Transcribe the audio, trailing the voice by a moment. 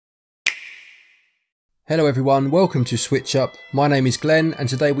Hello everyone, welcome to SwitchUp. My name is Glenn and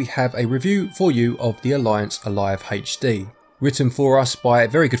today we have a review for you of The Alliance Alive HD. Written for us by a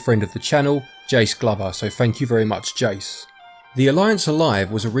very good friend of the channel, Jace Glover, so thank you very much Jace. The Alliance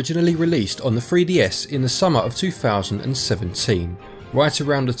Alive was originally released on the 3DS in the summer of 2017, right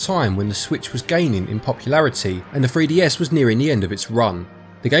around the time when the Switch was gaining in popularity and the 3DS was nearing the end of its run.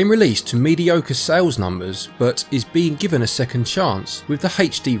 The game released to mediocre sales numbers, but is being given a second chance with the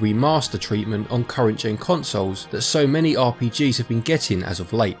HD Remaster treatment on current gen consoles that so many RPGs have been getting as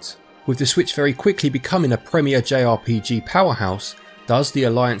of late. With the Switch very quickly becoming a premier JRPG powerhouse, does the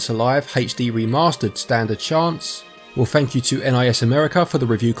Alliance Alive HD Remastered stand a chance? Well, thank you to NIS America for the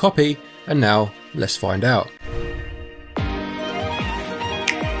review copy, and now let's find out.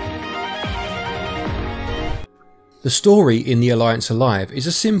 The story in The Alliance Alive is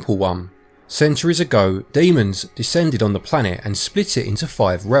a simple one. Centuries ago, demons descended on the planet and split it into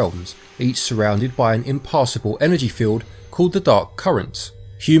 5 realms, each surrounded by an impassable energy field called the Dark Current.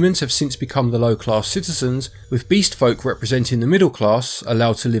 Humans have since become the low-class citizens, with beast folk representing the middle class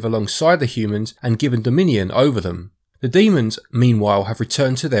allowed to live alongside the humans and given dominion over them. The demons, meanwhile, have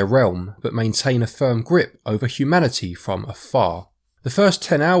returned to their realm, but maintain a firm grip over humanity from afar. The first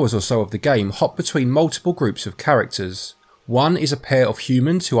 10 hours or so of the game hop between multiple groups of characters. One is a pair of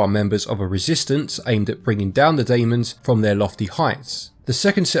humans who are members of a resistance aimed at bringing down the demons from their lofty heights. The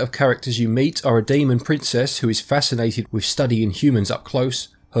second set of characters you meet are a demon princess who is fascinated with studying humans up close,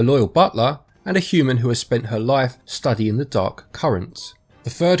 her loyal butler, and a human who has spent her life studying the Dark Current. The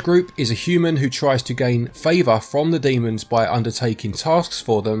third group is a human who tries to gain favour from the demons by undertaking tasks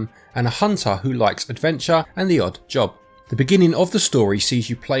for them, and a hunter who likes adventure and the odd job. The beginning of the story sees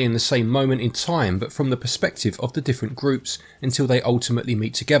you play in the same moment in time but from the perspective of the different groups until they ultimately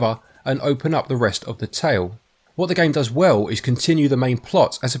meet together and open up the rest of the tale. What the game does well is continue the main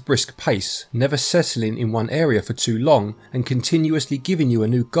plot at a brisk pace, never settling in one area for too long and continuously giving you a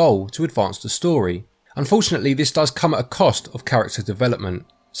new goal to advance the story. Unfortunately, this does come at a cost of character development.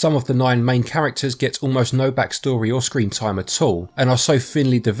 Some of the 9 main characters get almost no backstory or screen time at all and are so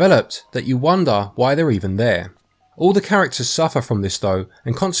thinly developed that you wonder why they're even there. All the characters suffer from this though,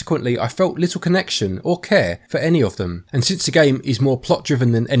 and consequently I felt little connection or care for any of them, and since the game is more plot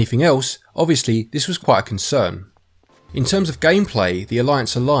driven than anything else, obviously this was quite a concern. In terms of gameplay, The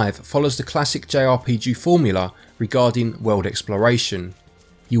Alliance Alive follows the classic JRPG formula regarding world exploration.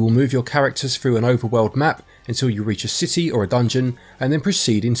 You will move your characters through an overworld map until you reach a city or a dungeon, and then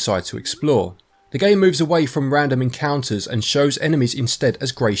proceed inside to explore. The game moves away from random encounters and shows enemies instead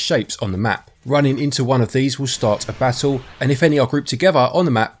as grey shapes on the map. Running into one of these will start a battle, and if any are grouped together on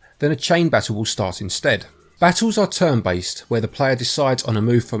the map, then a chain battle will start instead. Battles are turn-based, where the player decides on a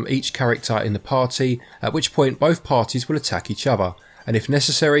move from each character in the party, at which point both parties will attack each other, and if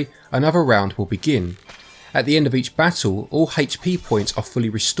necessary, another round will begin. At the end of each battle, all HP points are fully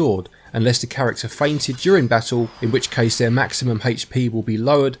restored, unless the character fainted during battle, in which case their maximum HP will be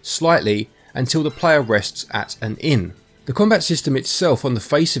lowered slightly until the player rests at an inn. The combat system itself on the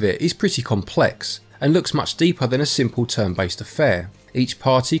face of it is pretty complex and looks much deeper than a simple turn-based affair. Each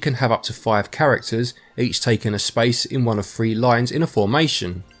party can have up to 5 characters, each taking a space in one of 3 lines in a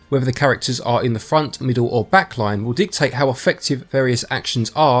formation. Whether the characters are in the front, middle or back line will dictate how effective various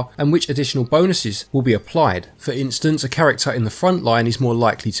actions are and which additional bonuses will be applied. For instance, a character in the front line is more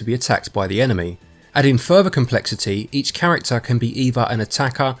likely to be attacked by the enemy. Adding further complexity, each character can be either an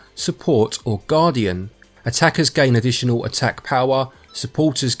attacker, support or guardian. Attackers gain additional attack power,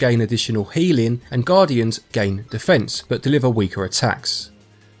 supporters gain additional healing, and guardians gain defense, but deliver weaker attacks.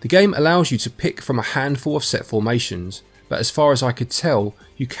 The game allows you to pick from a handful of set formations, but as far as I could tell,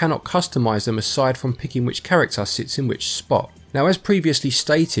 you cannot customize them aside from picking which character sits in which spot. Now, as previously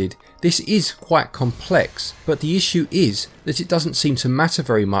stated, this is quite complex, but the issue is that it doesn't seem to matter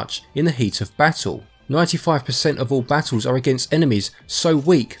very much in the heat of battle. 95% of all battles are against enemies so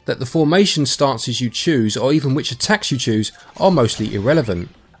weak that the formation stances you choose or even which attacks you choose are mostly irrelevant.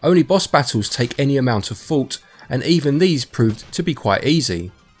 Only boss battles take any amount of thought, and even these proved to be quite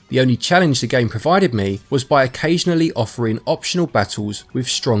easy. The only challenge the game provided me was by occasionally offering optional battles with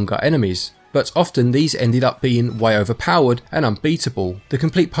stronger enemies, but often these ended up being way overpowered and unbeatable, the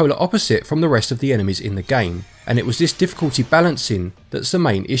complete polar opposite from the rest of the enemies in the game, and it was this difficulty balancing that's the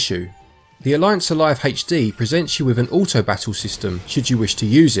main issue. The Alliance Alive HD presents you with an auto battle system should you wish to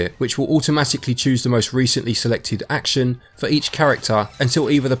use it, which will automatically choose the most recently selected action for each character until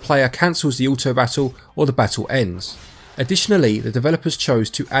either the player cancels the auto battle or the battle ends. Additionally, the developers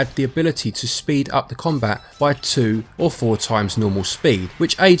chose to add the ability to speed up the combat by 2 or 4 times normal speed,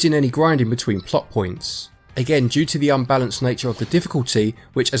 which aids in any grinding between plot points. Again, due to the unbalanced nature of the difficulty,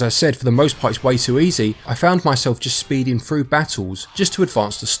 which as I said for the most part is way too easy, I found myself just speeding through battles just to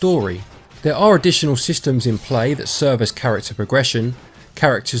advance the story. There are additional systems in play that serve as character progression.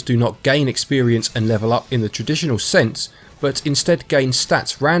 Characters do not gain experience and level up in the traditional sense, but instead gain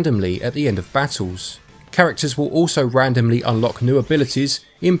stats randomly at the end of battles. Characters will also randomly unlock new abilities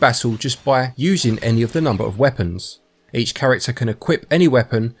in battle just by using any of the number of weapons. Each character can equip any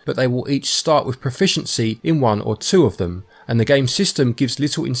weapon, but they will each start with proficiency in one or two of them, and the game system gives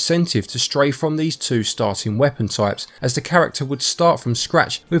little incentive to stray from these two starting weapon types, as the character would start from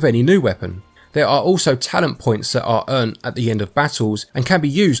scratch with any new weapon. There are also talent points that are earned at the end of battles and can be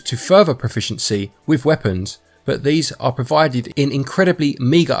used to further proficiency with weapons, but these are provided in incredibly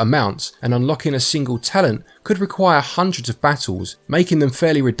meagre amounts, and unlocking a single talent could require hundreds of battles, making them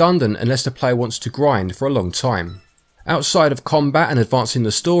fairly redundant unless the player wants to grind for a long time. Outside of combat and advancing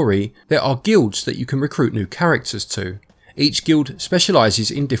the story, there are guilds that you can recruit new characters to. Each guild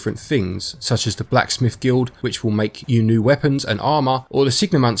specialises in different things, such as the Blacksmith Guild, which will make you new weapons and armour, or the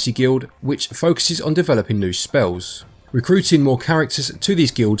Signomancy Guild, which focuses on developing new spells. Recruiting more characters to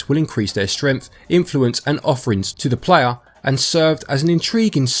these guilds will increase their strength, influence and offerings to the player, and served as an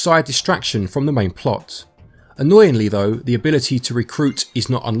intriguing side distraction from the main plot. Annoyingly though, the ability to recruit is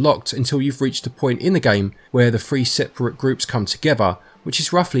not unlocked until you've reached a point in the game where the three separate groups come together, which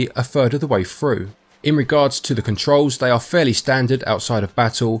is roughly a third of the way through. In regards to the controls, they are fairly standard outside of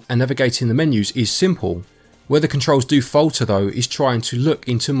battle, and navigating the menus is simple. Where the controls do falter though is trying to look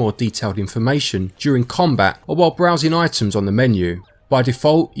into more detailed information during combat or while browsing items on the menu. By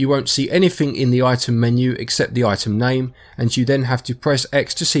default, you won't see anything in the item menu except the item name, and you then have to press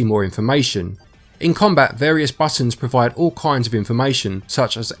X to see more information. In combat, various buttons provide all kinds of information,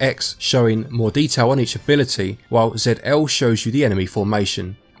 such as X showing more detail on each ability, while ZL shows you the enemy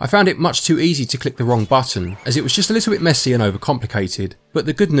formation. I found it much too easy to click the wrong button, as it was just a little bit messy and overcomplicated, but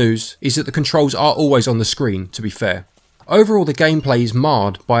the good news is that the controls are always on the screen, to be fair. Overall, the gameplay is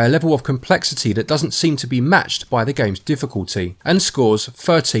marred by a level of complexity that doesn't seem to be matched by the game's difficulty, and scores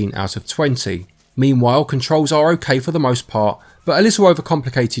 13 out of 20. Meanwhile, controls are okay for the most part, but a little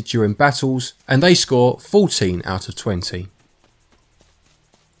overcomplicated during battles, and they score 14 out of 20.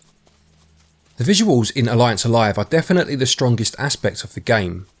 The visuals in Alliance Alive are definitely the strongest aspect of the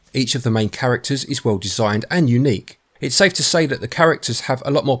game. Each of the main characters is well designed and unique. It's safe to say that the characters have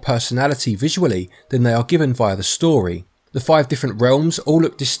a lot more personality visually than they are given via the story. The 5 different realms all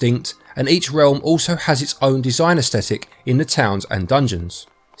look distinct, and each realm also has its own design aesthetic in the towns and dungeons.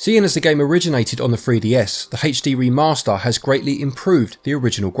 Seeing as the game originated on the 3DS, the HD remaster has greatly improved the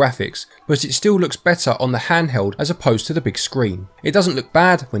original graphics, but it still looks better on the handheld as opposed to the big screen. It doesn't look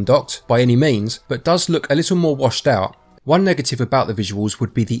bad when docked, by any means, but does look a little more washed out. One negative about the visuals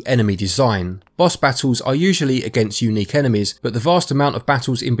would be the enemy design. Boss battles are usually against unique enemies, but the vast amount of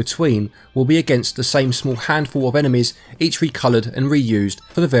battles in between will be against the same small handful of enemies, each recoloured and reused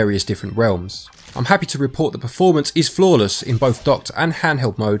for the various different realms. I'm happy to report the performance is flawless in both docked and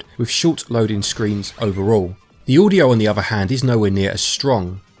handheld mode, with short loading screens overall. The audio on the other hand is nowhere near as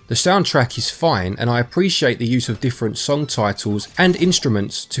strong. The soundtrack is fine, and I appreciate the use of different song titles and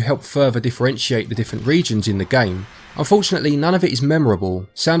instruments to help further differentiate the different regions in the game. Unfortunately, none of it is memorable.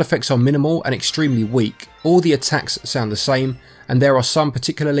 Sound effects are minimal and extremely weak. All the attacks sound the same, and there are some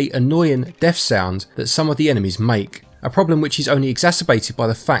particularly annoying death sounds that some of the enemies make. A problem which is only exacerbated by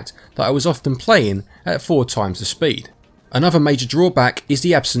the fact that I was often playing at 4 times the speed. Another major drawback is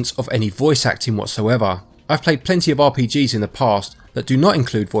the absence of any voice acting whatsoever. I've played plenty of RPGs in the past that do not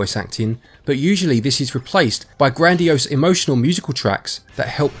include voice acting, but usually this is replaced by grandiose emotional musical tracks that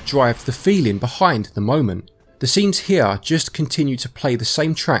help drive the feeling behind the moment. The scenes here just continue to play the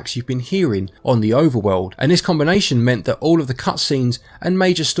same tracks you've been hearing on the overworld, and this combination meant that all of the cutscenes and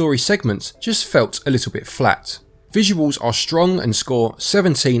major story segments just felt a little bit flat. Visuals are strong and score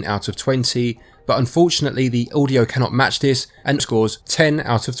 17 out of 20, but unfortunately the audio cannot match this and scores 10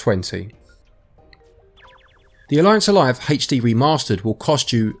 out of 20. The Alliance Alive HD Remastered will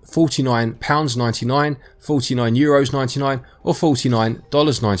cost you £49.99, €49.99 or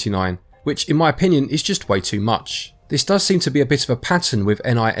 $49.99, which in my opinion is just way too much. This does seem to be a bit of a pattern with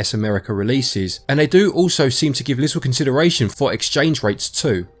NIS America releases, and they do also seem to give little consideration for exchange rates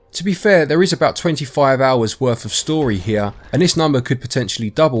too. To be fair, there is about 25 hours worth of story here, and this number could potentially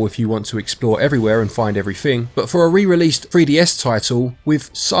double if you want to explore everywhere and find everything, but for a re-released 3DS title, with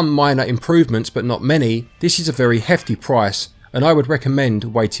some minor improvements but not many, this is a very hefty price, and I would recommend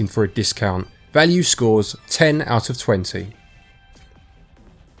waiting for a discount. Value scores 10 out of 20.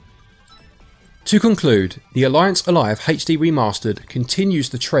 To conclude, the Alliance Alive HD Remastered continues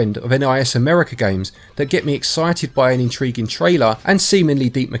the trend of NIS America games that get me excited by an intriguing trailer and seemingly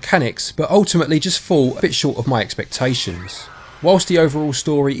deep mechanics, but ultimately just fall a bit short of my expectations. Whilst the overall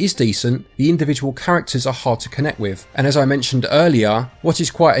story is decent, the individual characters are hard to connect with, and as I mentioned earlier, what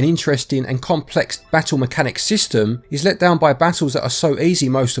is quite an interesting and complex battle mechanic system is let down by battles that are so easy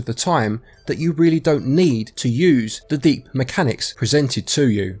most of the time that you really don't need to use the deep mechanics presented to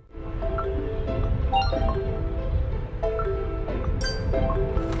you.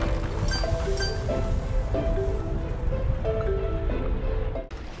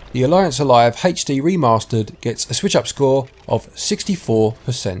 The Alliance Alive HD Remastered gets a SwitchUp score of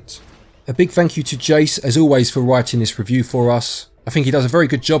 64%. A big thank you to Jace as always for writing this review for us. I think he does a very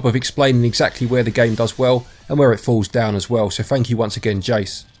good job of explaining exactly where the game does well and where it falls down as well, so thank you once again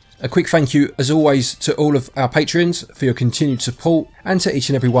Jace. A quick thank you as always to all of our patrons for your continued support, and to each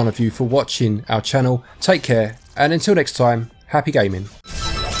and every one of you for watching our channel. Take care, and until next time, happy gaming.